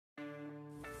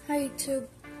Hi YouTube.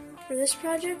 For this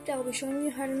project, I'll be showing you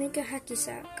how to make a hacky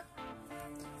sack.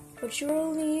 What you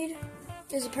will need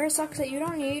is a pair of socks that you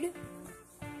don't need,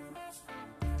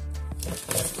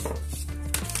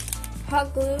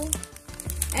 hot glue,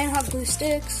 and hot glue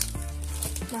sticks.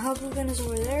 My hot glue gun is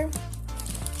over there.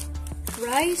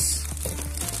 Rice,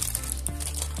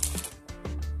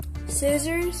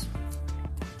 scissors,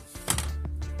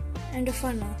 and a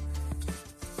funnel.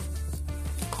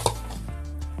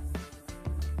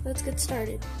 Let's get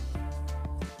started.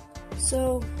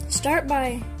 So start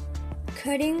by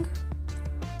cutting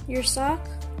your sock.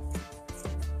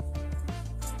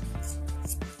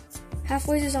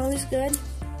 Halfway is always good.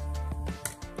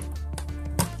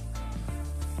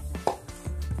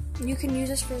 You can use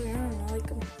this for, I don't know,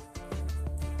 like a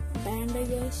band, I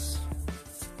guess.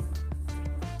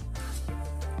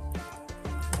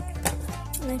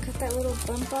 And then cut that little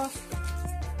bump off.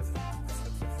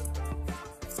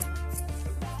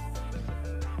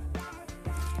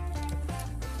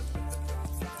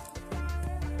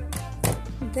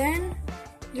 Then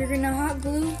you're gonna hot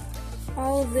glue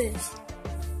all of this.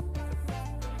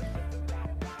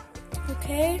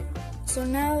 Okay, so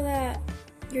now that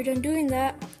you're done doing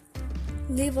that,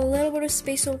 leave a little bit of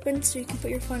space open so you can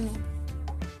put your funnel.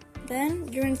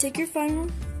 Then you're gonna take your funnel,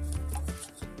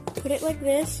 put it like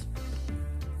this,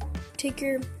 take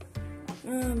your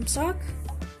sock,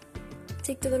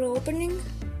 take the little opening,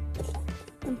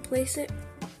 and place it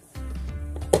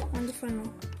on the funnel.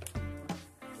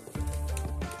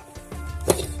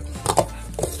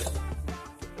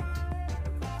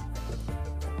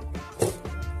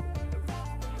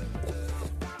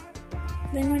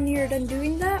 Then when you're done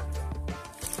doing that,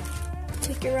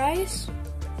 take your rice,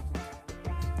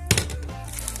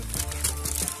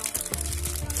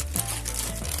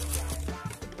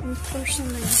 and pour some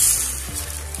in.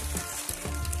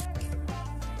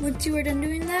 Once you are done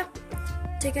doing that,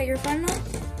 take out your funnel.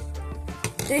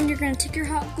 Then you're going to take your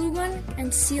hot glue gun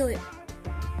and seal it.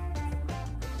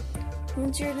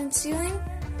 Once you're done sealing,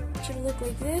 it should look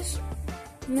like this.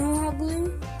 No hot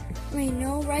glue,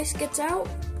 no rice gets out.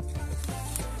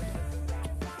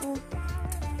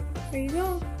 There you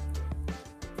go.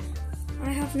 I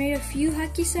have made a few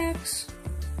hacky sacks,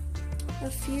 a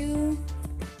few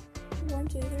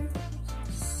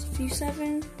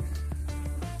 7.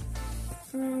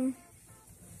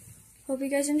 Hope you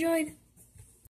guys enjoyed.